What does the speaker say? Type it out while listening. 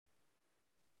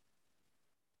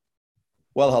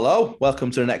Well, hello. Welcome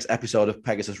to the next episode of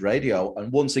Pegasus Radio.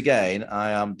 And once again,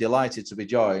 I am delighted to be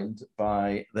joined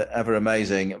by the ever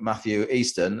amazing Matthew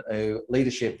Easton, who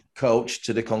leadership coach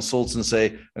to the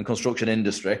consultancy and construction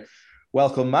industry.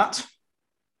 Welcome, Matt.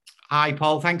 Hi,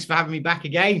 Paul. Thanks for having me back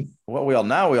again. What are we on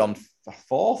now? We're on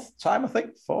fourth time, I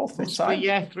think. Fourth, fifth Possibly, time.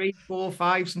 yeah, 3, 4,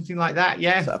 5, something like that.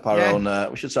 Yeah. Set up our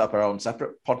own. We should set up our own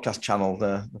separate podcast channel,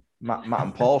 the Matt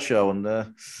and Paul show, and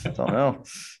don't know,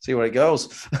 see where it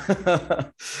goes.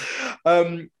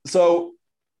 So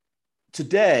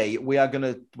today we're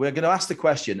gonna ask the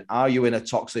question: are you in a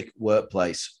toxic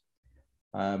workplace?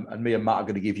 And me and Matt are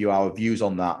going to give you our views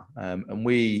on that. And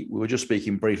we were just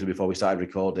speaking briefly before we started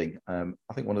recording.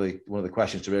 I think one of the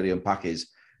questions to really unpack is: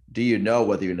 do you know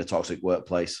whether you're in a toxic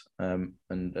workplace? And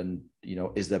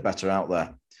is there better out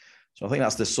there? So I think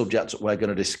that's the subject we're going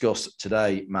to discuss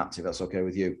today, Matt, if that's okay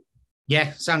with you.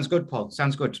 Yeah, sounds good, Paul.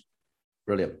 Sounds good.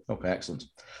 Brilliant. Okay, excellent.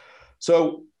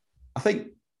 So I think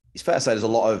it's fair to say there's a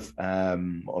lot of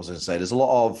there's a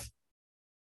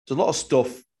lot of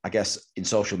stuff, I guess, in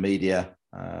social media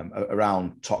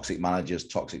around toxic managers,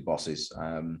 toxic bosses.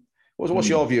 What's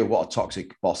your view of what a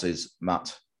toxic boss is,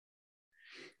 Matt?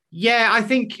 Yeah, I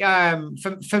think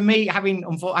for me, having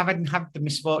had the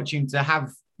misfortune to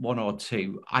have one or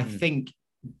two, I think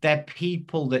they're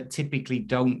people that typically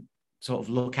don't sort of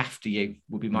look after you,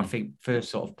 would be my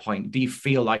first sort of point. Do you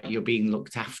feel like you're being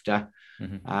looked after?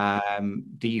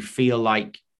 Do you feel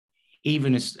like,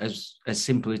 even as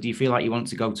simple as, do you feel like you want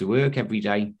to go to work every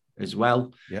day as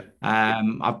well? Yeah.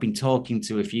 I've been talking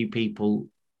to a few people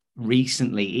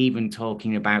recently, even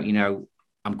talking about,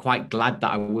 I'm quite glad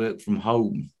that I work from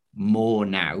home more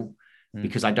now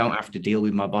because I don't have to deal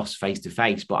with my boss face to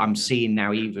face. But I'm seeing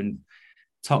now even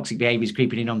toxic behaviors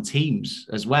creeping in on Teams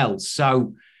as well.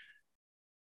 So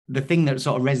the thing that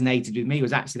sort of resonated with me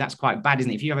was, actually, that's quite bad,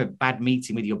 isn't it? If you have a bad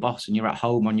meeting with your boss and you're at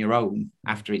home on your own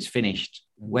after it's finished,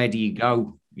 where do you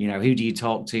go? Who do you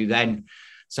talk to then?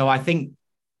 So I think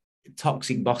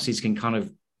toxic bosses can kind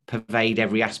of pervade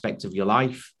every aspect of your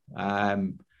life.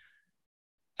 And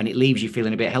it leaves you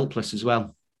feeling a bit helpless as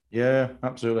well. Yeah,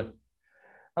 absolutely.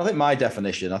 I think my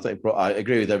definition, I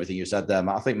agree with everything you said there,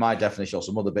 Matt. I think my definition, or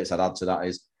some other bits I'd add to that,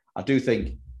 is I do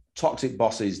think toxic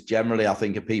bosses generally, I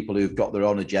think, are people who've got their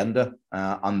own agenda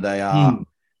and they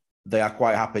are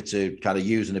quite happy to kind of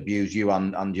use and abuse you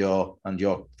and your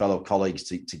fellow colleagues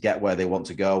to get where they want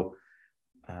to go.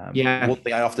 One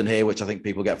thing I often hear, which I think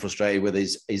people get frustrated with,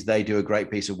 is they do a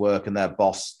great piece of work and their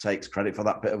boss takes credit for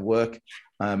that bit of work,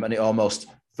 and it almost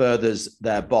furthers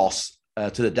their boss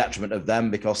to the detriment of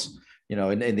them, because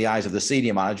in the eyes of the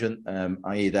senior management,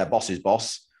 i.e. their boss's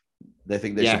boss, they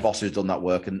think there's the boss who's done that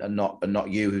work and not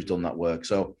you who's done that work.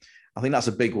 So I think that's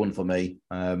a big one for me.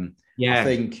 I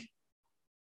think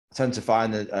I tend to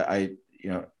find that I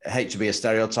hate to be a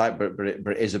stereotype, but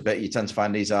it is a bit. You tend to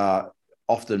find these are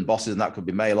often bosses, and that could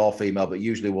be male or female, but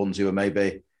usually ones who are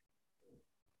maybe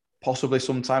possibly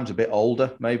sometimes a bit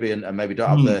older, maybe, and maybe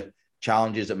don't have the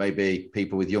challenges that maybe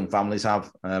people with young families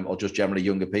have, or just generally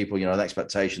younger people. The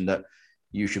expectation that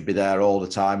you should be there all the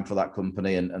time for that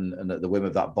company and at the whim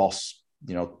of that boss,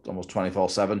 almost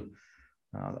 24/7.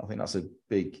 I think that's a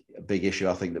big issue.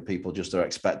 I think that people just are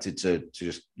expected to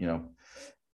just,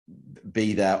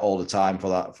 be there all the time for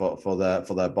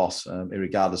their boss,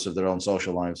 regardless of their own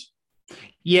social lives.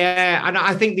 Yeah, and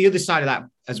I think the other side of that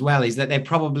as well is that they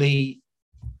probably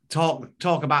talk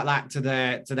about that to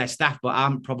their staff, but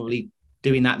aren't probably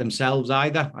doing that themselves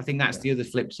either. I think that's the other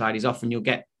flip side, is often you'll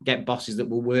get bosses that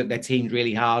will work their teams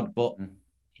really hard, but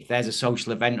if there's a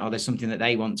social event or there's something that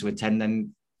they want to attend,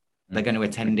 then they're going to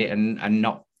attend it and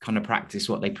not kind of practice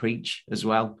what they preach as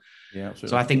well. Yeah, absolutely.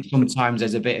 So I think sometimes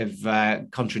there's a bit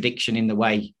of contradiction in the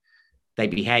way they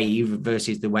behave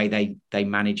versus the way they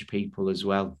manage people as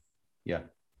well. Yeah.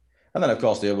 And then, of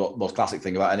course, the most classic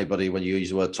thing about anybody when you use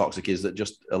the word toxic is that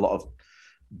just a lot of,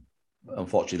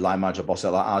 unfortunately, line manager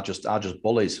bosses like that are just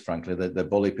bullies. Frankly, they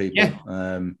bully people.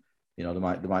 Yeah.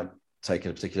 They might take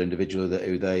a particular individual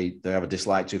who they have a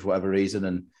dislike to for whatever reason,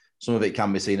 and some of it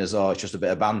can be seen as, it's just a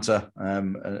bit of banter.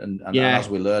 And as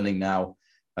we're learning now,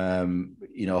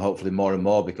 hopefully more and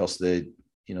more, because the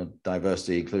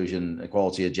diversity, inclusion,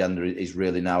 equality agenda is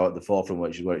really now at the forefront,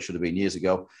 which is where it should have been years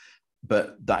ago.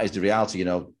 But that is the reality.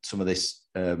 Some of this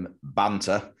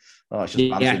banter. It's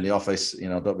just banter in the office.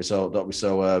 Don't be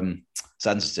so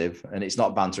sensitive. And it's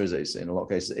not banter, is it? It's, in a lot of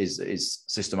cases, it's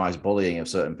systemized bullying of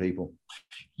certain people.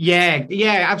 Yeah,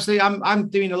 absolutely. I'm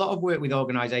doing a lot of work with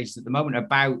organisations at the moment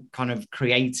about kind of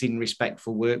creating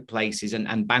respectful workplaces,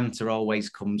 and banter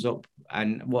always comes up.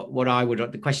 And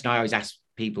the question I always ask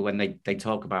people when they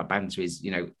talk about banter is,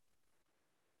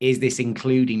 is this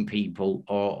including people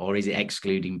or is it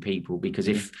excluding people? Because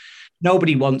if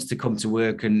nobody wants to come to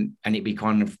work and it be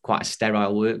kind of quite a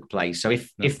sterile workplace. So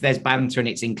if there's banter and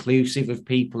it's inclusive of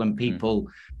people and people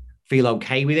feel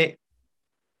okay with it,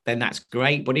 then that's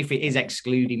great. But if it is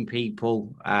excluding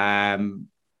people,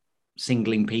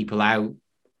 singling people out,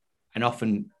 and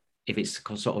often if it's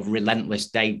sort of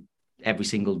relentless day every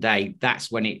single day,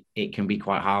 that's when it can be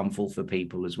quite harmful for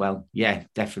people as well. Yeah,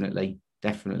 definitely.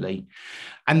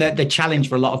 And the challenge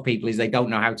for a lot of people is they don't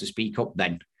know how to speak up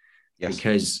then. Yes.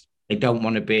 Because they don't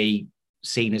want to be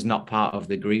seen as not part of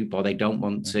the group, or they don't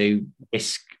want to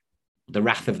risk the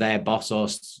wrath of their boss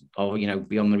or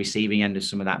be on the receiving end of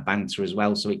some of that banter as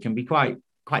well. So it can be quite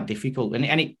difficult,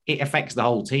 and it affects the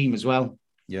whole team as well.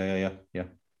 Yeah.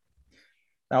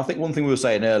 Now, I think one thing we were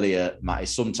saying earlier, Matt,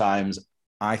 is sometimes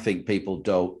I think people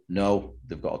don't know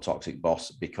they've got a toxic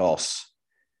boss because,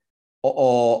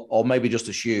 or maybe just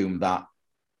assume that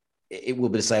it will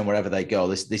be the same wherever they go.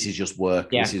 This is just work.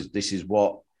 Yeah.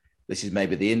 This is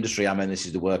maybe the industry I'm in. This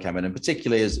is the work I'm in, and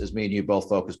particularly as me and you both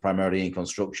focus primarily in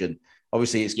construction.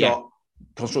 Obviously, it's got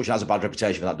construction has a bad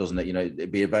reputation for that, doesn't it?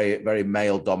 It'd be a very, very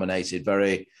male dominated,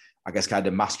 very, I guess, kind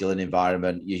of masculine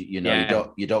environment. You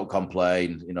don't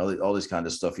complain. All this kind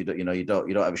of stuff. You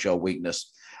don't ever show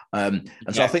weakness. And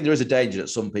so I think there is a danger that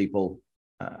some people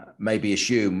maybe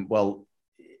assume, well,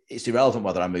 it's irrelevant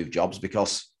whether I move jobs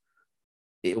because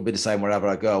it will be the same wherever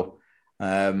I go.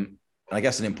 And I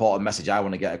guess an important message I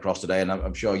want to get across today, and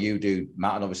I'm sure you do,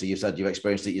 Matt, and obviously you said you've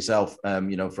experienced it yourself,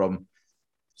 from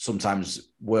sometimes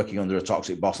working under a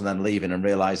toxic boss and then leaving and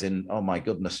realizing, oh my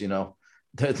goodness,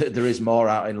 there is more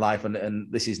out in life,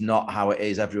 and this is not how it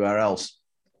is everywhere else.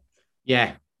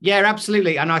 Yeah,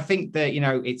 absolutely. And I think that,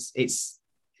 it's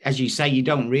as you say, you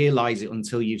don't realize it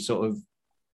until you've sort of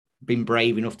been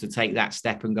brave enough to take that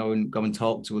step and go and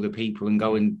talk to other people and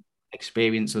go and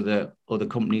experience other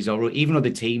companies or even other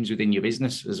teams within your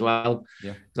business as well.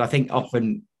 Yeah. Because I think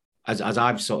often, as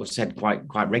I've sort of said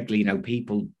quite regularly,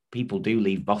 people do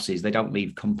leave bosses, they don't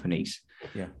leave companies.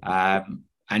 Yeah.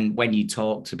 And when you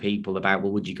talk to people about,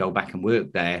 well, would you go back and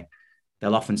work there?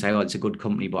 They'll often say, oh, it's a good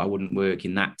company, but I wouldn't work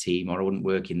in that team or I wouldn't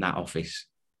work in that office.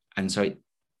 And so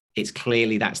it's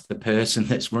clearly that's the person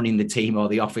that's running the team or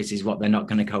the office is what they're not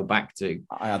going to go back to.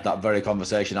 I had that very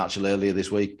conversation actually earlier this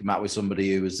week, Matt, with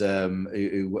somebody who was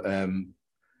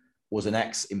was an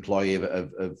ex-employee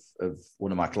of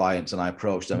one of my clients, and I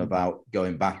approached them about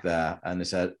going back there, and they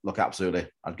said, look, absolutely,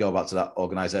 I'd go back to that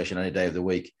organization any day of the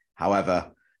week.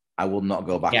 However, I will not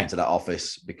go back into that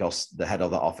office because the head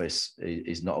of that office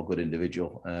is not a good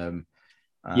individual.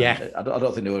 I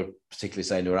don't think they were particularly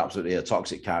saying they were absolutely a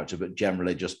toxic character, but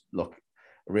generally just look,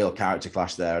 a real character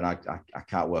clash there, and I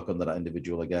can't work under that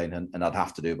individual again, and I'd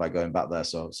have to do by going back there.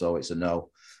 So it's a no.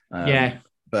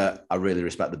 But I really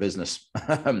respect the business,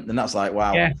 and that's like,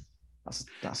 wow. Yeah.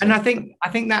 That's and I think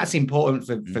that's important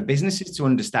for businesses to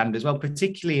understand as well,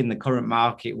 particularly in the current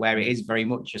market where it is very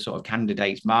much a sort of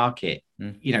candidates market.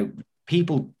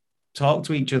 People talk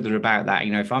to each other about that.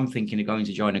 If I'm thinking of going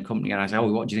to join a company and I say,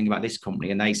 oh, what do you think about this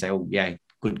company? And they say, oh yeah,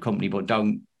 good company, but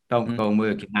don't go and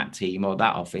work in that team or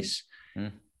that office.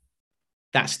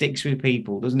 That sticks with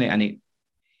people, doesn't it? And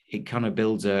it kind of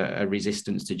builds a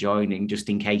resistance to joining just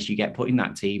in case you get put in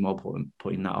that team or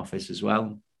put in that office as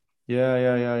well.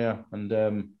 Yeah. And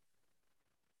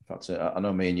that's it. I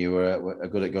know me and you are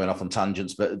good at going off on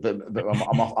tangents, but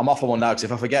I'm off on one now because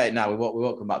if I forget it now, we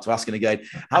won't come back to asking again.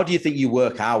 How do you think you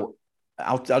work out?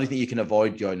 How do you think you can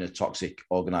avoid joining a toxic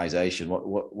organisation?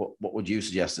 What would you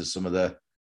suggest as some of the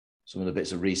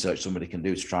bits of research somebody can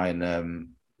do to try and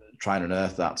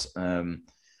unearth that?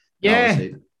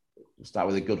 Start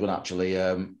with a good one actually.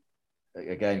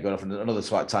 Again, going off on another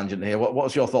slight tangent here.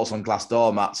 What's your thoughts on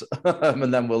Glassdoor, Matt?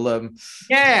 And then we'll.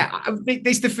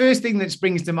 It's the first thing that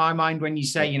springs to my mind when you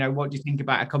say, what do you think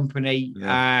about a company?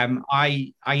 Yeah.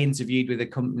 I interviewed with a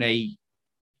company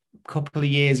a couple of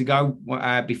years ago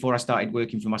before I started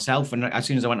working for myself, and as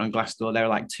soon as I went on Glassdoor, they were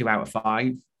like 2 out of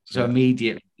 5. So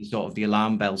immediately, sort of the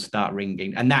alarm bells start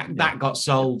ringing, and that got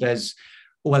sold as,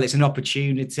 well, it's an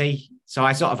opportunity. So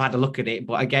I sort of had a look at it,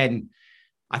 but again,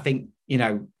 I think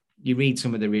you read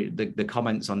some of the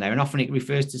comments on there, and often it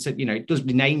refers to, it does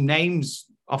name names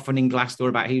often in Glassdoor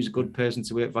about who's a good person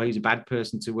to work for, who's a bad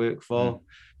person to work for.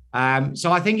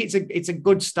 So I think it's a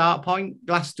good start point,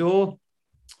 Glassdoor.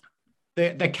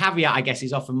 The caveat, I guess,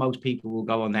 is often most people will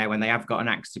go on there when they have got an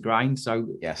axe to grind. So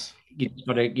yes,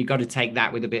 you've got to take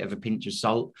that with a bit of a pinch of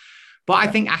salt. But I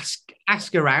think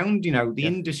ask around, the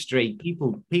industry,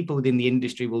 people within the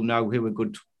industry will know who are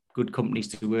good companies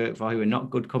to work for, who are not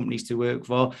good companies to work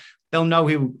for. They'll know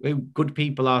who good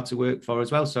people are to work for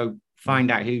as well. So find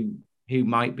out who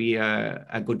might be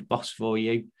a good boss for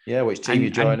you. Yeah, which team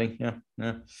you're joining.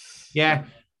 Yeah.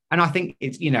 And I think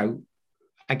it's,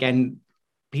 again,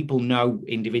 people know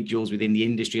individuals within the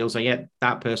industry will say, yeah,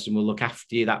 that person will look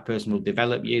after you, that person will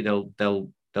develop you,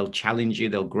 they'll challenge you,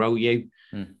 they'll grow you.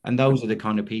 And those are the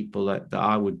kind of people that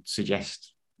I would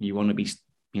suggest you want to be,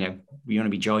 you want to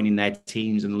be joining their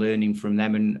teams and learning from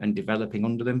them and developing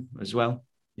under them as well.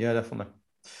 Yeah, definitely.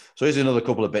 So here's another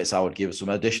couple of bits I would give some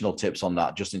additional tips on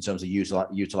that, just in terms of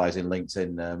utilizing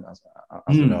LinkedIn. As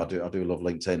we know, I do love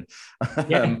LinkedIn.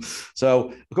 Yeah.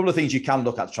 So a couple of things you can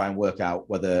look at to try and work out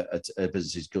whether a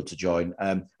business is good to join.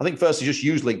 I think firstly, just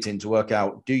use LinkedIn to work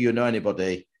out, do you know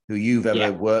anybody who you've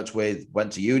ever worked with,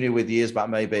 went to uni with years back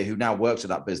maybe, who now works at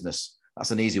that business? That's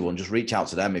an easy one. Just reach out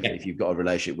to them if you've got a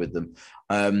relationship with them.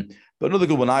 But another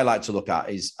good one I like to look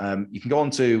at is you can go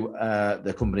onto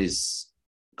the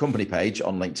company page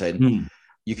on LinkedIn.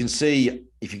 You can see,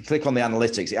 if you click on the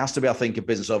analytics, it has to be, I think, a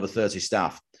business over 30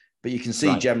 staff, but you can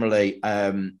see generally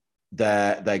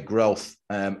their growth.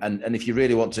 And if you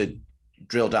really want to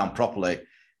drill down properly,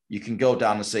 you can go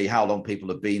down and see how long people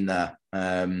have been there.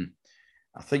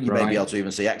 I think you may be able to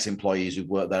even see ex-employees who've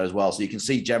worked there as well. So you can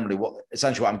see generally what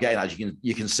I'm getting at.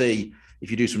 You can see,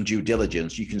 if you do some due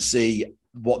diligence, you can see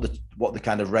what the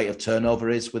kind of rate of turnover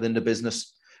is within the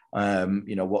business.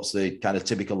 What's the kind of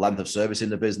typical length of service in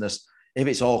the business. If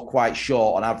it's all quite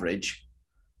short on average,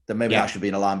 then maybe that should be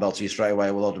an alarm bell to you straight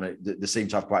away. Well, they seem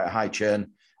to have quite a high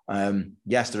churn.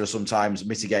 Yes, there are sometimes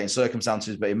mitigating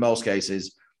circumstances, but in most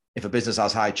cases, if a business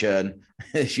has high churn,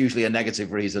 it's usually a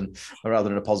negative reason rather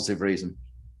than a positive reason.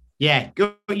 Yeah,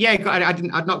 good. Yeah,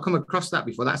 I'd not come across that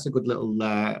before. That's a good little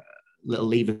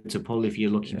lever to pull if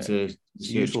you're looking to. It's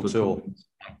a useful tool. Companies.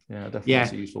 Yeah, definitely.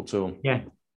 It's a useful tool. Yeah.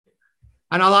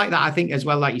 And I like that. I think as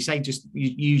well, like you say, just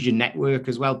use your network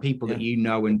as well. People that you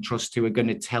know and trust who are going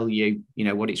to tell you,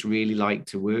 what it's really like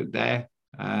to work there.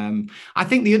 I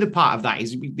think the other part of that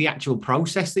is the actual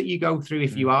process that you go through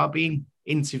if you are being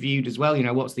interviewed as well.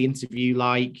 What's the interview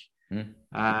like?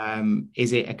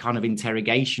 Is it a kind of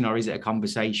interrogation or is it a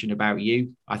conversation about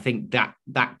you? I think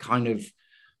that kind of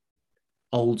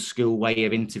old school way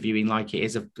of interviewing, like it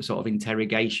is a sort of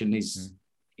interrogation, is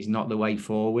not the way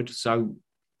forward. So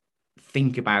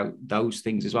think about those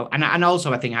things as well. And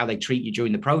also I think how they treat you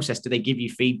during the process. Do they give you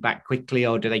feedback quickly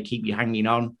or do they keep you hanging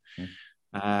on?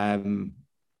 So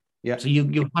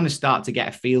you'll kind of start to get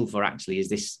a feel for, actually, is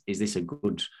this a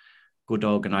good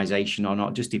organization or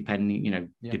not, just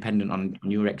dependent on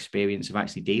your experience of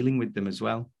actually dealing with them as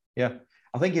well. Yeah.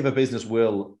 I think if a business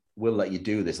will let you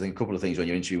do this, I think a couple of things when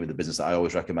you're interviewing with the business that I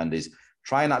always recommend is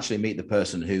try and actually meet the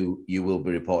person who you will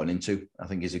be reporting into. I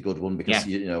think is a good one because,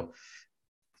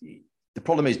 the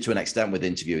problem is, to an extent, with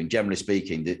interviewing, generally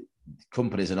speaking, the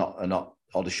companies are not,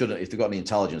 or they shouldn't, if they've got any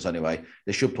intelligence anyway,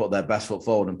 they should put their best foot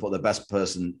forward and put their best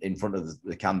person in front of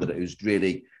the candidate who's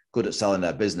really good at selling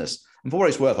their business. And for what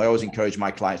it's worth, I always encourage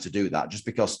my clients to do that, just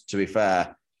because, to be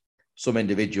fair, some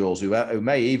individuals who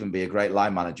may even be a great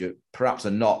line manager, perhaps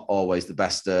are not always the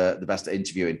best at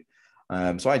interviewing.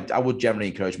 So I would generally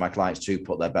encourage my clients to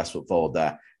put their best foot forward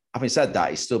there. Having said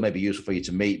that, it's still maybe useful for you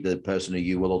to meet the person who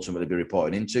you will ultimately be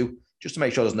reporting into, just to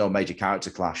make sure there's no major character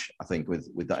clash, I think,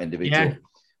 with that individual.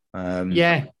 I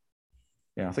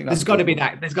think there's got to be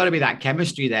that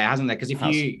chemistry there, hasn't there? Because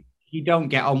if you don't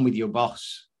get on with your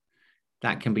boss,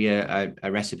 that can be a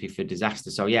recipe for disaster.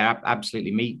 So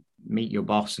absolutely meet your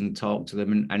boss and talk to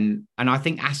them, and I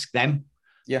think ask them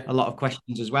a lot of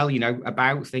questions as well,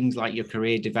 about things like your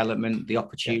career development, the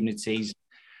opportunities,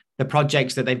 the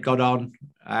projects that they've got on,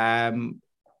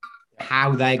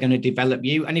 how they're going to develop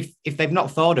you. And if they've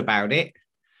not thought about it,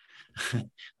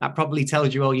 that probably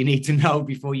tells you all you need to know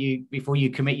before you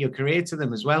commit your career to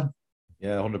them as well.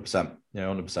 Yeah, 100%. Yeah,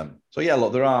 100%. So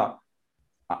look,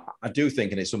 I do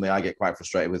think, and it's something I get quite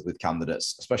frustrated with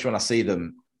candidates, especially when I see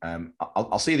them.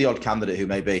 I'll see the odd candidate who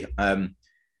maybe,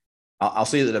 I'll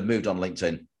see that they've moved on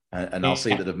LinkedIn, and I'll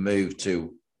see that they've moved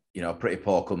to, a pretty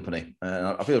poor company. And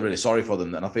I feel really sorry for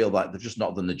them. And I feel like they've just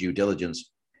not done the due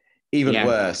diligence. Even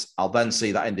worse, I'll then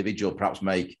see that individual perhaps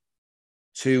make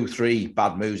 2-3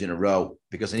 bad moves in a row,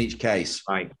 because in each case,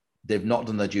 they've not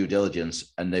done their due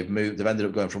diligence and they've ended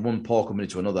up going from one poor company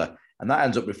to another. And that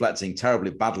ends up reflecting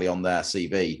terribly badly on their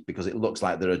CV, because it looks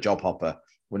like they're a job hopper,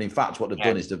 when in fact what they've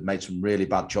done is they've made some really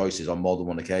bad choices on more than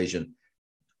one occasion.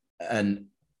 And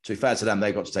to be fair to them,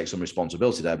 they've got to take some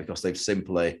responsibility there, because they've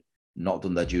simply not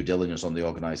done their due diligence on the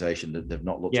organization. They've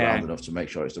not looked around enough to make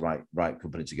sure it's the right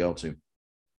company to go to.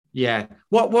 Yeah.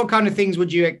 What kind of things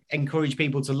would you encourage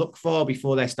people to look for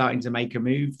before they're starting to make a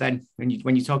move then?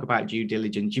 When you talk about due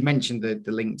diligence, you mentioned the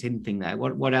LinkedIn thing there.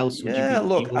 What else would you Yeah, be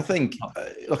look, I think,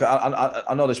 look,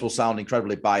 I know this will sound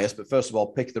incredibly biased, but first of all,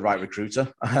 pick the right recruiter,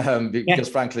 because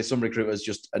frankly, some recruiters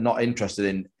just are not interested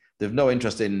in. They've no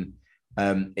interest in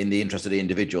the interest of the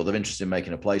individual. They're interested in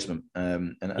making a placement,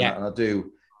 and I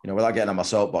do, without getting on my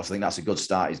soapbox, I think that's a good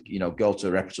start. Is go to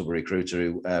a reputable recruiter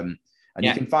who, and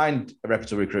you can find a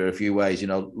reputable recruiter a few ways.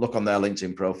 Look on their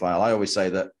LinkedIn profile. I always say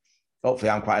that.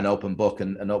 Hopefully, I'm quite an open book,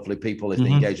 and hopefully, people, if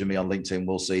they engage with me on LinkedIn,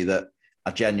 will see that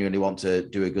I genuinely want to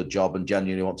do a good job and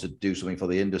genuinely want to do something for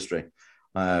the industry.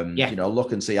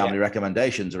 Look and see how many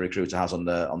recommendations a recruiter has on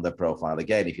their profile.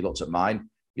 Again, if you looked at mine,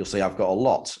 you'll see I've got a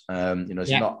lot. It's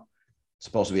not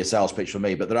supposed to be a sales pitch for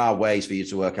me, but there are ways for you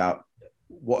to work out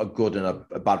what a good and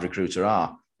a bad recruiter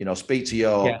are. Speak to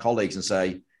your colleagues and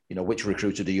say, which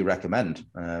recruiter do you recommend?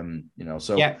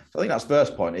 So I think that's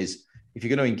first point is, if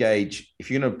you're going to engage,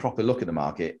 if you're going to properly look at the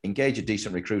market, engage a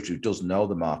decent recruiter who does know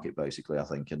the market, basically, I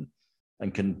think,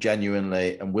 and can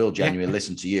genuinely and will genuinely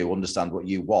listen to you, understand what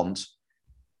you want,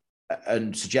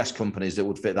 and suggest companies that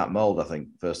would fit that mold, I think,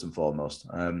 first and foremost.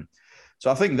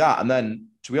 So I think that, and then,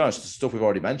 to be honest, the stuff we've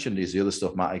already mentioned is the other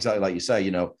stuff, Matt, exactly like you say,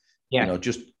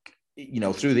 just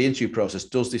through the interview process,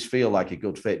 does this feel like a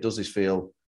good fit? Does this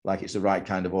feel like it's the right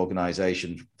kind of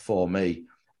organization for me?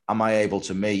 Am I able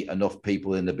to meet enough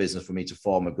people in the business for me to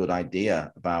form a good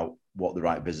idea about what the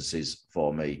right business is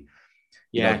for me?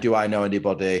 Do I know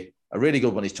anybody? A really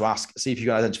good one is to ask, see if you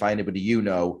can identify anybody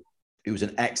who's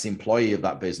an ex-employee of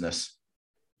that business.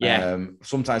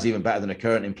 Sometimes even better than a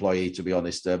current employee, to be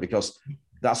honest, because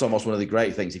that's almost one of the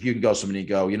great things. If you can go to somebody and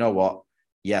go, you know what?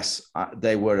 Yes,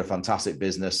 they were a fantastic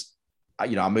business.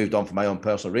 I moved on for my own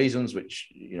personal reasons,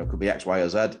 which, could be X, Y, or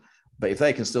Z. But if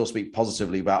they can still speak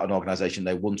positively about an organization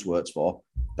they once worked for,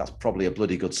 that's probably a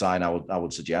bloody good sign, I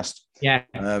would suggest.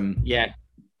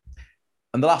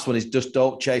 And the last one is just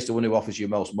don't chase the one who offers you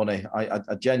most money. I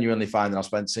genuinely find that I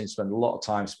spend a lot of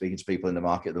time speaking to people in the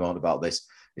market at the moment about this.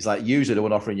 It's like, usually the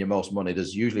one offering you most money,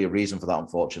 there's usually a reason for that,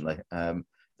 unfortunately. And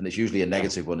it's usually a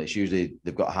negative one. It's usually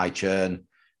they've got high churn,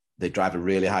 they drive a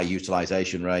really high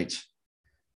utilization rate,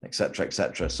 et cetera, et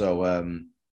cetera. So,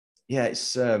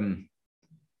 it's...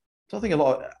 So I think a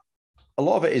lot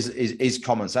of it is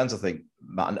common sense, I think,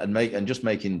 Matt, and just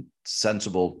making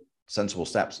sensible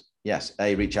steps. Yes,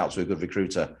 reach out to a good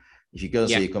recruiter. If you go and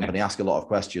see a company, ask a lot of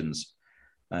questions.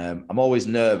 I'm always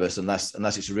nervous unless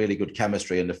it's a really good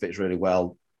chemistry and it fits really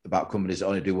well, about companies that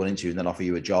only do one interview and then offer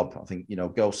you a job. I think,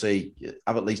 go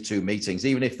have at least 2 meetings,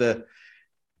 even if the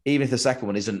second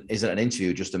one isn't an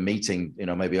interview, just a meeting,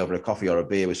 maybe over a coffee or a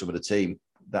beer with some of the team,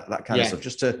 that kind of stuff,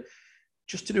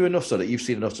 just to do enough so that you've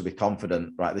seen enough to be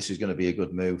confident, right, this is going to be a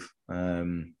good move.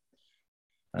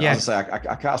 As I say,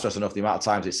 I can't stress enough the amount of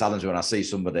times it saddens me when I see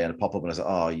somebody and pop up and I say,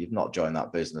 oh, you've not joined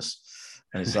that business.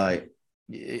 And it's like,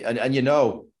 and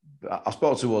I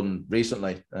spoke to one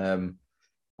recently.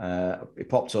 He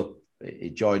popped up, he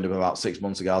joined him about 6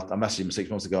 months ago. I messaged him 6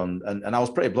 months ago and I was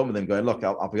pretty blunt with him, going, look,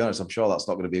 I'll be honest, I'm sure that's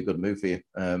not going to be a good move for you.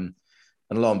 And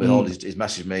lo and behold, he's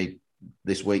messaged me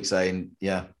this week saying,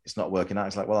 yeah, it's not working out.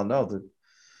 It's like, well, I know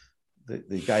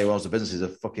the guy who owns the business is a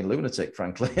fucking lunatic,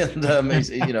 frankly. And it's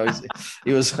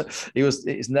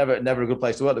never a good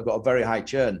place to work. They've got a very high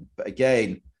churn, but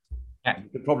again, you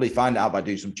could probably find out by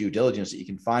doing some due diligence that you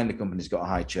can find a company's got a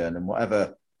high churn, and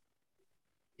whatever.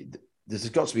 There's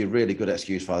got to be a really good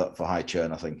excuse for high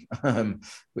churn, I think.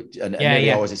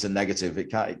 Maybe always it's a negative.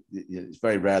 It's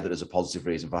very rare that there's a positive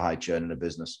reason for high churn in a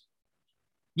business.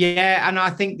 Yeah, and I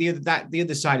think the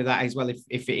other side of that as well,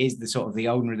 if it is the sort of the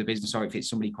owner of the business, or if it's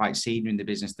somebody quite senior in the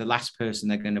business, the last person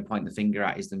they're going to point the finger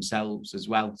at is themselves as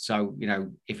well. So,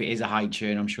 if it is a high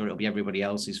churn, I'm sure it'll be everybody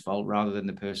else's fault rather than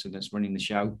the person that's running the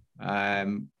show.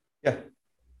 And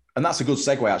that's a good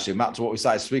segue, actually, Matt, to what we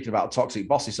started speaking about, toxic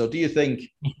bosses. So do you think,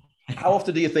 how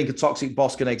often do you think a toxic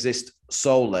boss can exist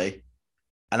solely?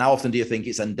 And how often do you think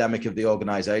it's endemic of the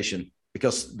organization?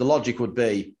 Because the logic would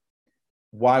be,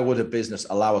 why would a business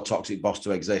allow a toxic boss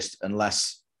to exist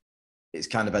unless it's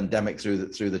kind of endemic through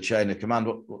the chain of command?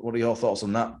 What are your thoughts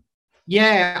on that?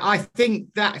 Yeah, I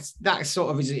think that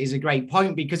sort of is a great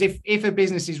point, because if a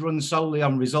business is run solely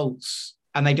on results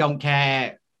and they don't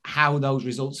care how those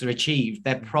results are achieved,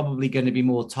 they're probably going to be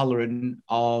more tolerant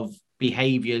of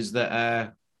behaviors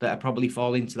that probably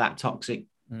fall into that toxic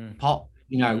pot,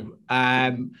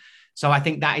 So I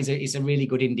think that is a really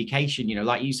good indication.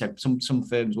 Like you said, some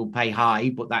firms will pay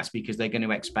high, but that's because they're going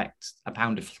to expect a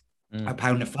pound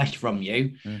of flesh from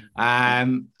you.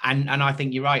 And I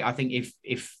think you're right. I think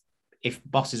if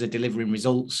bosses are delivering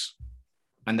results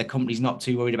and the company's not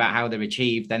too worried about how they're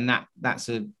achieved, then that's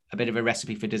a bit of a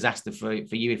recipe for disaster for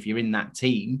you if you're in that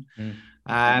team.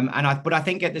 But I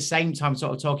think at the same time,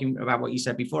 sort of talking about what you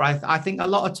said before, I think a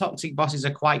lot of toxic bosses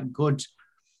are quite good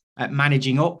at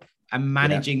managing up and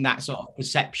managing that sort of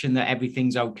perception that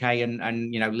everything's okay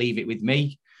and leave it with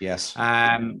me. Yes.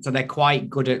 So they're quite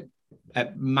good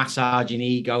at massaging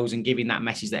egos and giving that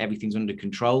message that everything's under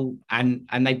control. And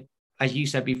they, as you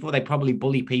said before, they probably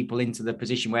bully people into the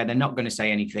position where they're not going to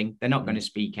say anything. They're not going to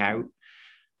speak out,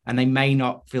 and they may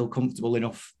not feel comfortable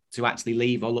enough to actually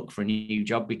leave or look for a new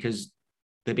job, because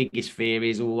the biggest fear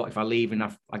is, oh, what if I leave and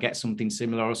I get something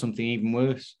similar or something even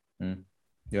worse?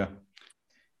 Yeah.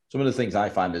 Some of the things I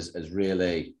find is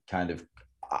really kind of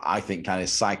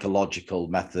psychological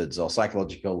methods or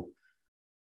psychological,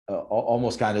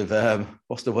 almost kind of,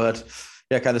 what's the word?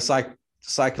 Yeah, kind of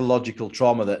psychological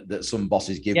trauma that some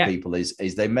bosses give people is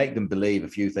they make them believe a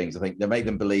few things. I think they make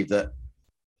them believe that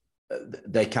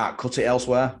they can't cut it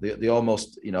elsewhere. They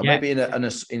almost, maybe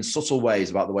in subtle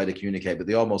ways about the way they communicate, but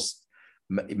they almost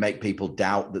make people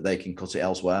doubt that they can cut it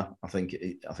elsewhere. I think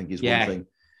is one thing.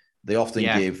 They often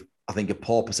give, I think, a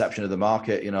poor perception of the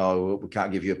market. We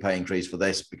can't give you a pay increase for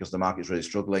this because the market's really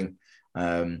struggling.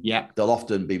 They'll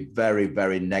often be very,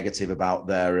 very negative about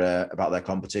their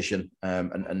competition,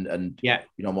 and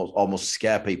almost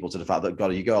scare people to the fact that,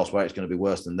 God, if you go elsewhere, it's going to be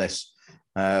worse than this.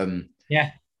 I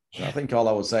think all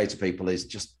I would say to people is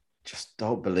just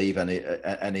don't believe any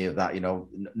of that.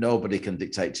 Nobody can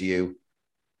dictate to you,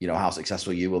 how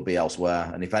successful you will be elsewhere.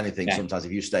 And if anything, sometimes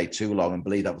if you stay too long and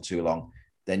believe that for too long,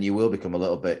 then you will become a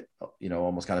little bit,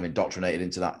 almost kind of indoctrinated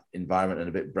into that environment and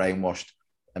a bit brainwashed,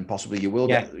 and possibly you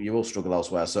will struggle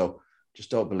elsewhere. So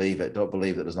just don't believe it. Don't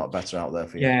believe that there's not better out there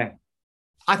for you. Yeah.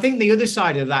 I think the other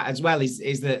side of that as well is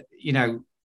that,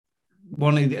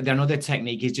 another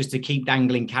technique is just to keep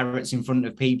dangling carrots in front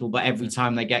of people, but every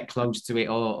time they get close to it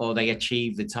or they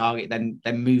achieve the target, then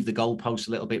move the goalposts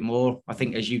a little bit more. I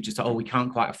think, as you just we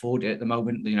can't quite afford it at the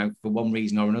moment, for one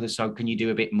reason or another. So can you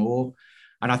do a bit more?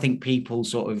 And I think people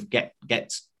sort of get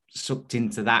sucked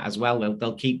into that as well.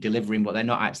 They'll keep delivering, but they're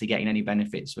not actually getting any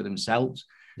benefits for themselves.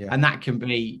 And that can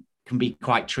be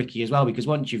quite tricky as well, because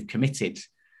once you've committed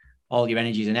all your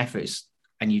energies and efforts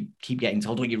and you keep getting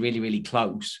told, you're really, really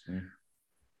close,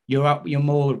 you're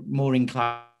more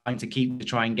inclined to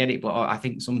try and get it. But I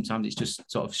think sometimes it's just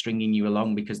sort of stringing you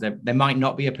along, because there might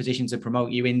not be a position to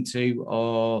promote you into,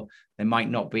 or there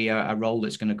might not be a role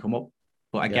that's going to come up.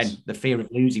 But again, the fear of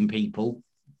losing people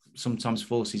sometimes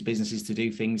forces businesses to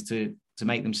do things to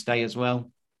make them stay as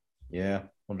well. Yeah,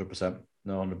 100%.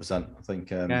 No, 100%. I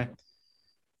think, I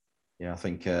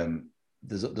think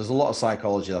there's a lot of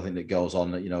psychology, I think, that goes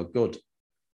on.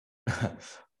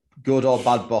 Good or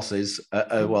bad bosses.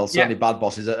 Certainly bad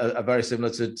bosses are very similar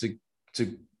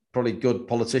to probably good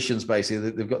politicians.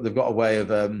 Basically, they've got a way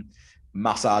of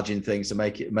massaging things to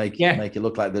make it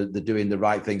look like they're doing the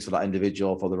right things for that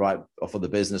individual, or for the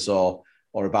business, or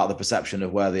about the perception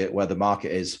of where the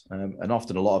market is, and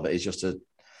often a lot of it is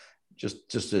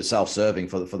just a self-serving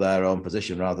for their own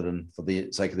position rather than for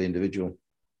the sake of the individual.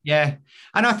 Yeah,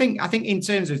 and I think in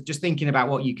terms of just thinking about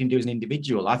what you can do as an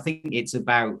individual, I think it's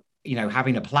about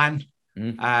having a plan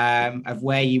of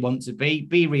where you want to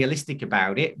be realistic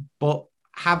about it, but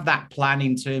have that plan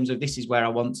in terms of, this is where I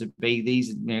want to be.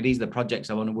 These are the projects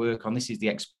I want to work on. This is the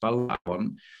expo I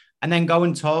want. And then go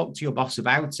and talk to your boss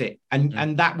about it.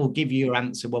 And that will give you your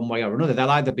answer one way or another. They'll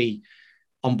either be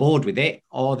on board with it,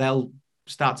 or they'll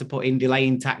start to put in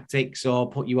delaying tactics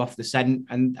or put you off the scent.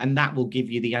 And that will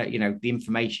give you the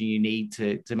information you need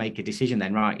to make a decision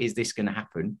then, right? Is this going to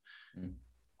happen?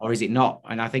 Or is it not?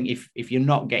 And I think if you're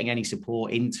not getting any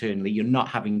support internally, you're not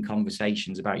having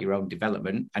conversations about your own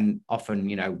development, and often,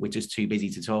 we're just too busy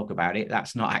to talk about it.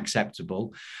 That's not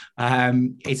acceptable.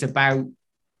 It's about,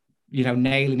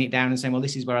 nailing it down and saying, well,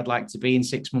 this is where I'd like to be in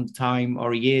 6 months' time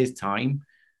or a year's time,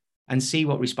 and see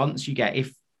what response you get.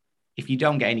 If you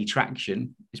don't get any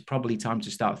traction, it's probably time to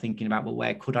start thinking about, well,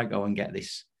 where could I go and get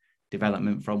this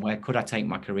development from? Where could I take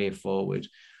my career forward?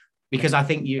 Because I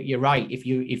think you're right. If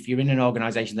you're in an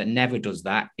organization that never does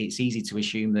that, it's easy to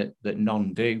assume that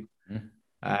none do.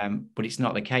 But it's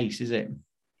not the case, is it?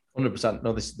 100%.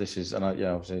 No, this is, and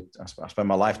obviously I spend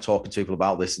my life talking to people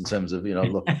about this in terms of,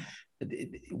 look,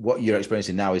 what you're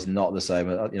experiencing now is not the same.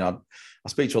 I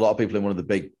speak to a lot of people in one of the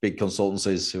big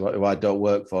consultancies who I don't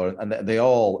work for, and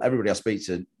everybody I speak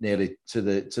to, nearly to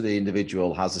the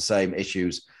individual, has the same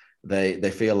issues.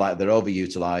 They feel like they're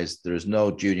overutilized. There is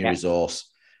no junior resource.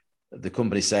 The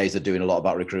company says they're doing a lot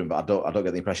about recruitment, but I don't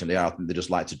get the impression they are. I think they just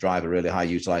like to drive a really high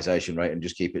utilization rate and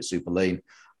just keep it super lean.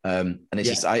 And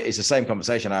it's the same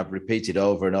conversation I've repeated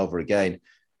over and over again.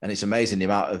 And it's amazing the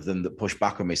amount of them that push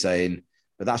back on me saying,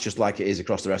 but that's just like it is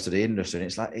across the rest of the industry. And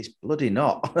it's like, it's bloody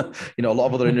not. A lot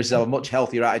of other industries have a much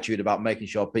healthier attitude about making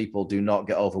sure people do not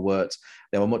get overworked.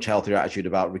 They have a much healthier attitude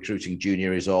about recruiting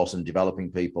junior resource and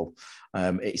developing people.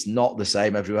 It's not the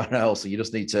same everywhere else. So you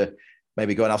just need to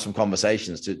maybe go and have some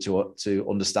conversations to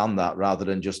understand that, rather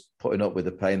than just putting up with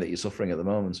the pain that you're suffering at the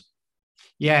moment.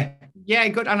 Yeah,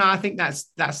 good. And I think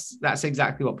that's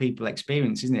exactly what people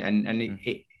experience, isn't it? And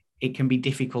it can be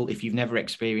difficult if you've never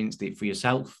experienced it for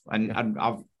yourself. And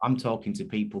I'm talking to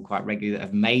people quite regularly that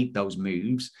have made those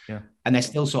moves, and they're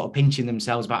still sort of pinching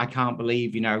themselves. But I can't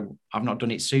believe, I've not done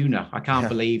it sooner. I can't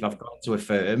believe I've got to a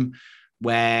firm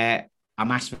where I'm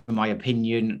asked for my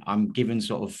opinion. I'm given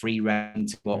sort of free rein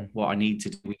to what I need to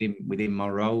do within my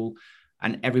role,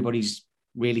 and everybody's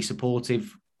really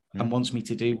supportive and wants me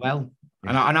to do well.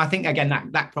 And I think, again,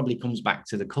 that probably comes back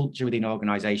to the culture within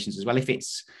organizations as well.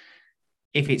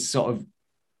 If it's sort of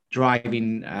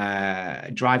driving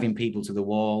people to the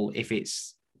wall, if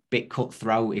it's a bit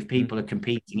cutthroat, if people are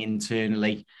competing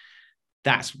internally,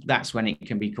 that's when it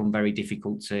can become very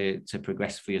difficult to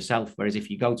progress for yourself. Whereas if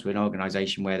you go to an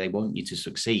organization where they want you to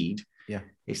succeed,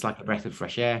 it's like a breath of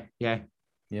fresh air. Yeah,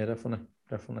 definitely.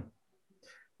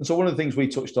 And so one of the things we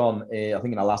touched on, I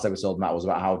think in our last episode, Matt, was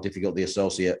about how difficult the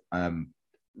associate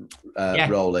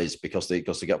role is, because they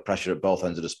get pressure at both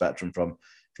ends of the spectrum, from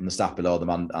the staff below them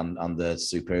and the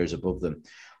superiors above them.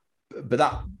 But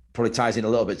that probably ties in a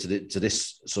little bit to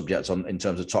this subject in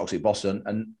terms of toxic bosses.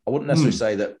 And I wouldn't necessarily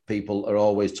say that people are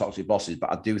always toxic bosses,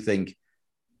 but I do think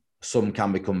some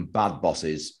can become bad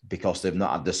bosses because they've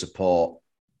not had the support.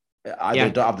 Either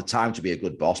don't have the time to be a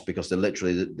good boss because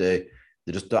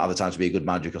they just don't have the time to be a good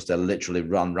manager because they're literally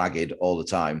run ragged all the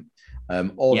time.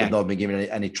 Or they've not been given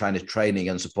any kind of training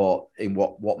and support in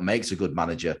what makes a good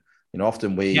manager.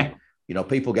 Often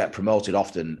people get promoted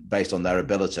often based on their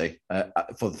ability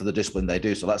for the discipline they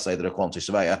do. So let's say they're a quantity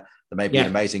surveyor, they may be an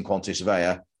amazing quantity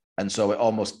surveyor. And so it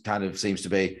almost kind of seems to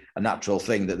be a natural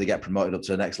thing that they get promoted up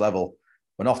to the next level.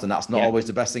 When often that's not always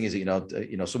the best thing, is it?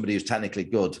 Somebody who's technically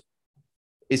good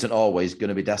isn't always going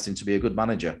to be destined to be a good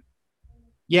manager.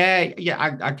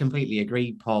 I completely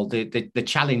agree, Paul. The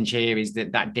challenge here is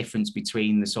that difference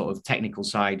between the sort of technical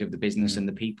side of the business and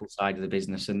the people side of the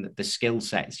business, and the skill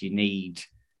sets you need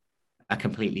are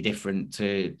completely different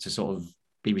to sort of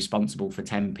be responsible for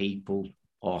 10 people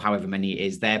or however many it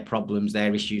is, their problems,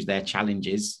 their issues, their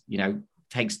challenges.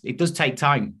 It does take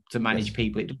time to manage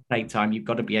people. It does take time. You've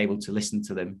got to be able to listen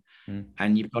to them.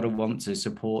 And you've got to want to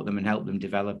support them and help them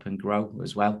develop and grow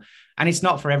as well. And it's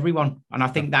not for everyone. And I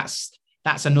think that's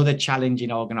another challenge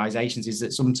in organizations, is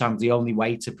that sometimes the only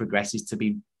way to progress is to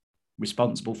be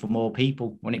responsible for more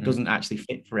people when it doesn't actually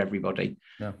fit for everybody.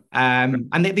 And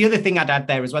the other thing I'd add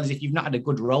there as well is, if you've not had a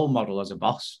good role model as a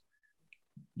boss,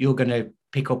 you're going to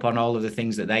pick up on all of the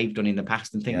things that they've done in the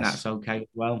past and think that's okay as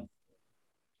well.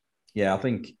 Yeah,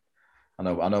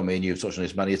 I know me and you have touched on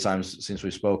this many times since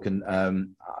we've spoken.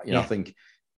 I think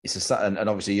it's and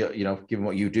obviously, given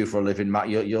what you do for a living, Matt,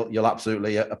 you'll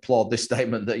absolutely applaud this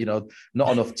statement that,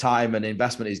 not enough time and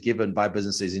investment is given by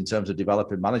businesses in terms of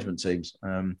developing management teams.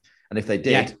 And if they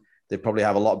did, they'd probably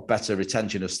have a lot better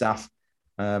retention of staff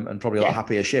and probably a lot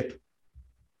happier ship.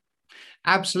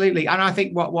 Absolutely. And I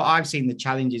think what I've seen, the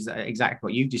challenge is exactly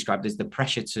what you've described. There's the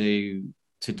pressure to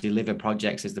deliver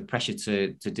projects, there's the pressure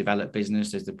to develop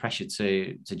business, there's the pressure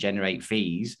to generate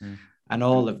fees. And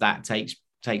all of that takes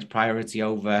priority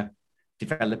over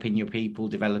developing your people,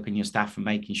 developing your staff, and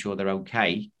making sure they're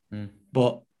okay.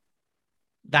 But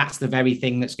that's the very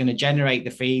thing that's going to generate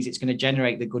the fees. It's going to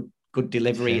generate the good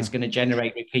delivery. It's going to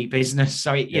generate repeat business.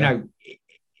 So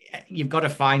you've got to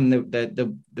find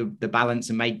the balance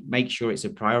and make sure it's a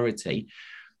priority.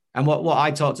 And what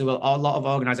I talk to a lot of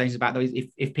organizations about, though, is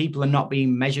if people are not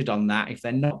being measured on that, if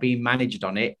they're not being managed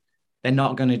on it, they're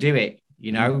not going to do it.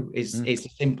 It's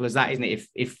as simple as that, isn't it?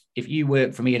 If you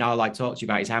work for me and all I talk to you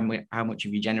about is how much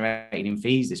have you generated in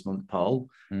fees this month, Paul,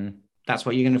 that's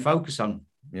what you're going to focus on.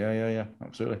 Yeah,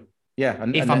 absolutely. Yeah.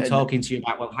 And if I'm talking to you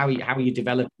about, well, how are you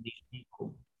developing these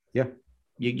people? Yeah.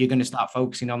 You're going to start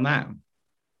focusing on that.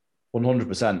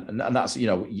 100%. And that's,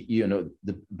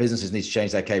 the businesses need to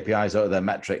change their KPIs or their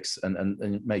metrics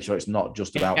and make sure it's not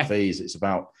just about fees. It's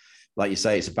about, like you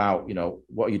say, it's about,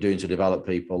 what are you doing to develop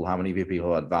people? How many of your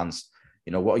people are advanced?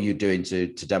 What are you doing to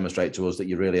demonstrate to us that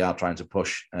you really are trying to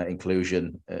push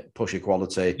inclusion, push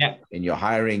equality in your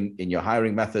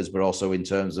hiring methods, but also in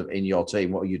terms of in your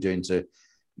team? What are you doing to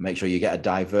make sure you get a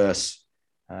diverse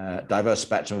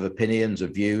spectrum of opinions,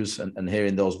 of views, and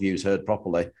hearing those views heard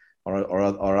properly? or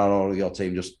are all of your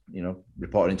team just,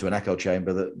 reporting into an echo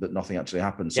chamber that nothing actually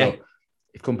happens? Yeah. So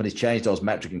if companies change those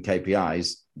metric and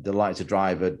KPIs, they're likely to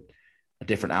drive a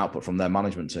different output from their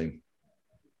management team.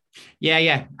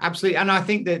 Yeah, absolutely. And I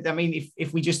think that, I mean,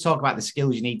 if we just talk about the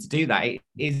skills you need to do that,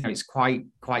 it's quite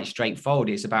straightforward.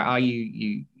 It's about, are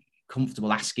you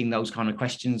comfortable asking those kind of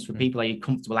questions for people? Are you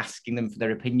comfortable asking them for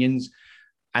their opinions?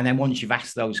 And then once you've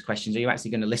asked those questions, are you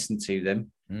actually going to listen to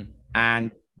them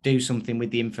and do something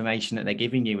with the information that they're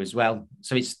giving you as well?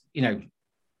 So it's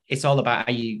all about,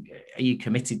 are you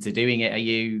committed to doing it? Are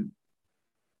you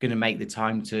going to make the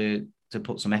time to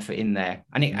put some effort in there?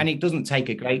 And it doesn't take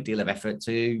a great deal of effort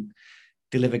to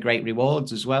deliver great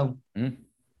rewards as well.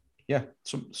 Yeah,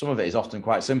 some of it is often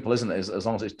quite simple, isn't it? As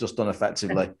long as it's just done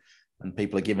effectively, and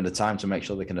people are given the time to make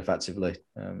sure they can effectively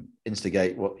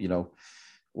instigate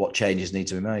what changes need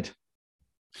to be made.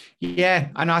 Yeah,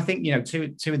 and I think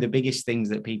two of the biggest things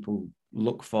that people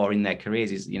look for in their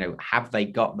careers is have they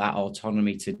got that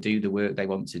autonomy to do the work they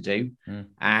want to do,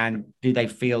 and do they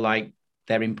feel like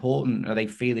they're important? Are they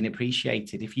feeling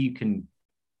appreciated? If you can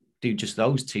do just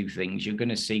those two things, you're going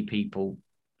to see people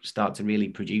start to really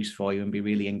produce for you and be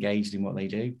really engaged in what they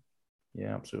do.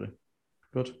 Yeah, absolutely.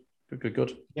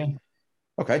 Good. Yeah.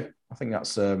 Okay, I think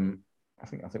that's. I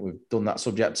think we've done that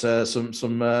subject.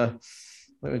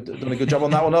 We've done a good job on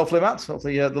that one. Hopefully, Matt.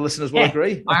 Hopefully, the listeners will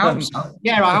agree. I hope so.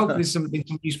 Yeah, I hope there's some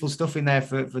useful stuff in there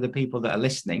for the people that are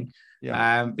listening.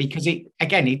 Yeah. Because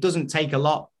it doesn't take a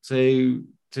lot to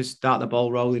start the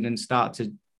ball rolling and start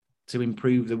to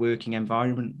improve the working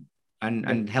environment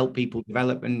and help people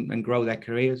develop and grow their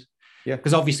careers. Yeah.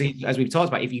 Because obviously, as we've talked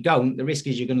about, if you don't, the risk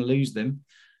is you're going to lose them,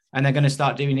 and they're going to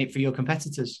start doing it for your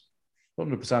competitors.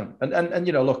 100%. And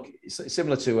look, it's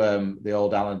similar to the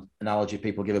old analogy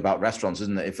people give about restaurants,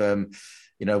 isn't it? If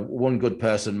one good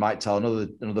person might tell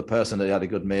another person that they had a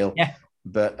good meal,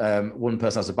 but one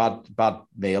person has a bad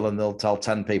meal, and they'll tell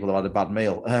 10 people they've had a bad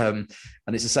meal. And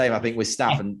it's the same, I think, with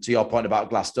staff. And to your point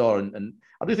about Glassdoor, and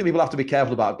I do think people have to be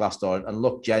careful about Glassdoor and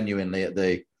look genuinely at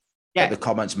the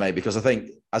comments made, because I think,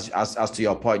 as to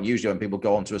your point, usually when people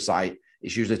go onto a site,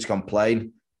 it's usually to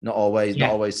complain. Not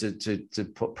always to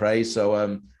put praise.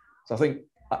 So I think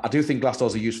I do think Glassdoor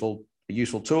is a useful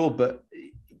tool, but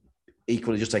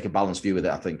equally just take a balanced view with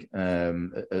it, I think,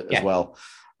 as well.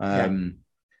 But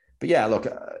yeah, look,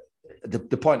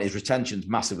 the point is retention is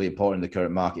massively important in the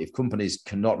current market. If companies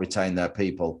cannot retain their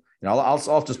people, I'll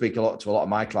often speak to a lot of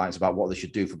my clients about what they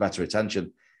should do for better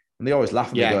retention. And they always laugh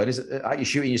at me going, are you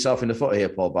shooting yourself in the foot here,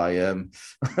 Paul, by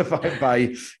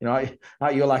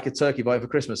you're like a turkey boy for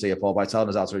Christmas here, Paul, by telling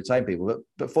us how to retain people.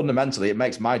 But fundamentally, it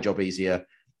makes my job easier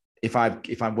if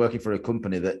I'm working for a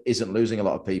company that isn't losing a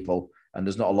lot of people and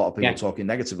there's not a lot of people talking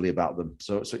negatively about them.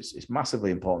 So it's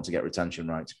massively important to get retention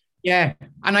right. Yeah.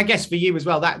 And I guess for you as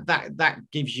well, that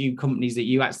gives you companies that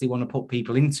you actually want to put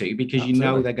people into, because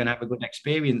Absolutely. They're going to have a good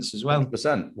experience as well.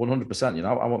 100%.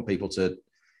 I want people to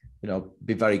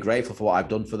be very grateful for what I've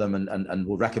done for them and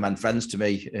will recommend friends to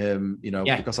me,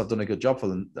 because I've done a good job for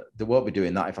them. They won't be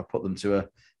doing that if I put them to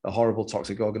a horrible,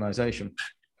 toxic organization.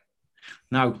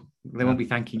 No, they won't be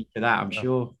thanking you for that, I'm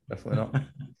sure. Definitely not.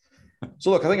 So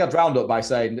look, I think I'd round up by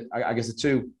saying, I guess the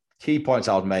two key points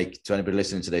I would make to anybody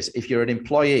listening to this: if you're an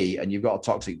employee and you've got a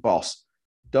toxic boss,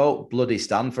 don't bloody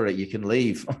stand for it. You can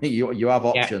leave. you have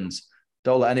options.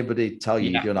 Don't let anybody tell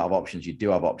you you do not have options. You do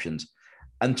have options.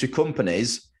 And to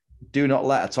companies, do not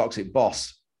let a toxic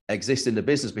boss exist in the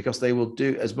business, because they will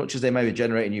do, as much as they may be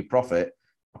generating you profit,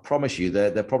 I promise you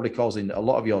they're probably causing a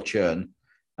lot of your churn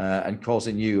and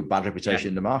causing you a bad reputation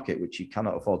in the market, which you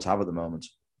cannot afford to have at the moment.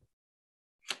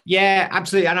 Yeah,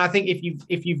 absolutely. And I think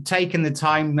if you've taken the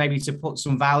time maybe to put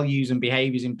some values and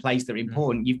behaviors in place that are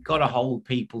important, you've got to hold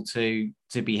people to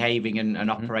behaving and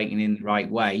operating in the right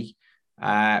way,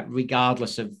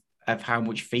 regardless of how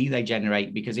much fee they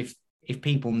generate. Because if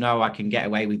people know I can get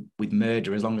away with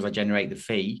murder as long as I generate the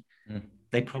fee,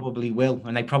 they probably will,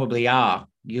 and they probably are.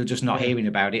 You're just not hearing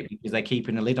about it because they're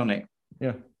keeping a lid on it.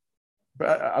 Yeah.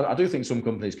 But I do think some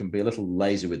companies can be a little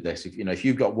lazy with this. If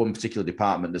you've got one particular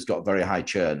department that's got very high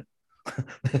churn,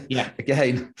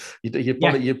 again, you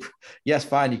probably yes,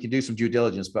 fine, you can do some due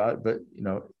diligence, but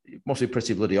it must be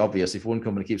pretty bloody obvious if one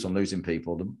company keeps on losing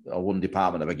people, or one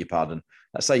department, I beg your pardon.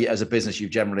 Let's say as a business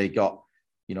you've generally got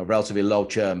relatively low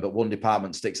churn, but one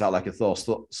department sticks out like a sore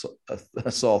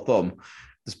thumb.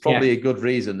 There's probably a good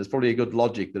reason. There's probably a good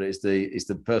logic that it's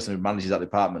the person who manages that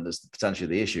department that's potentially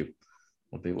the issue.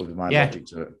 Would be my logic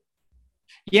to it.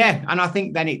 Yeah, and I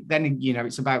think then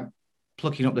it's about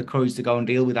plucking up the courage to go and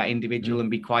deal with that individual and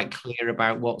be quite clear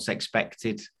about what's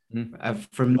expected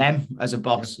from them as a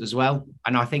boss as well.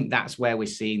 And I think that's where we're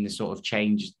seeing the sort of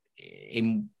change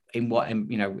in what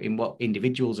in what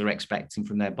individuals are expecting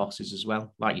from their bosses as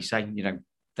well. Like you say,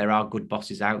 there are good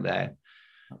bosses out there.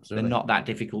 Absolutely. They're not that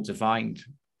difficult to find.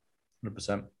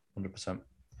 100%.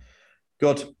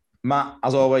 Good. Matt,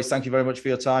 as always, thank you very much for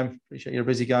your time. Appreciate you're a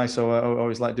busy guy, so I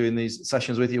always like doing these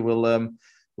sessions with you. We'll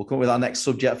come up with our next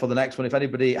subject for the next one. If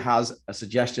anybody has a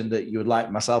suggestion that you would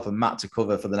like myself and Matt to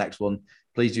cover for the next one,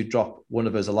 please do drop one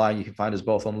of us a line. You can find us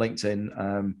both on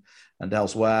LinkedIn and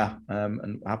elsewhere,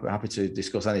 and happy to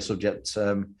discuss any subject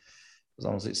as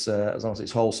long as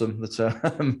it's wholesome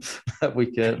that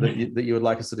you would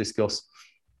like us to discuss.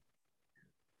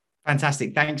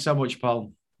 Fantastic. Thanks so much,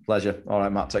 Paul. Pleasure. All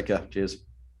right, Matt. Take care. Cheers.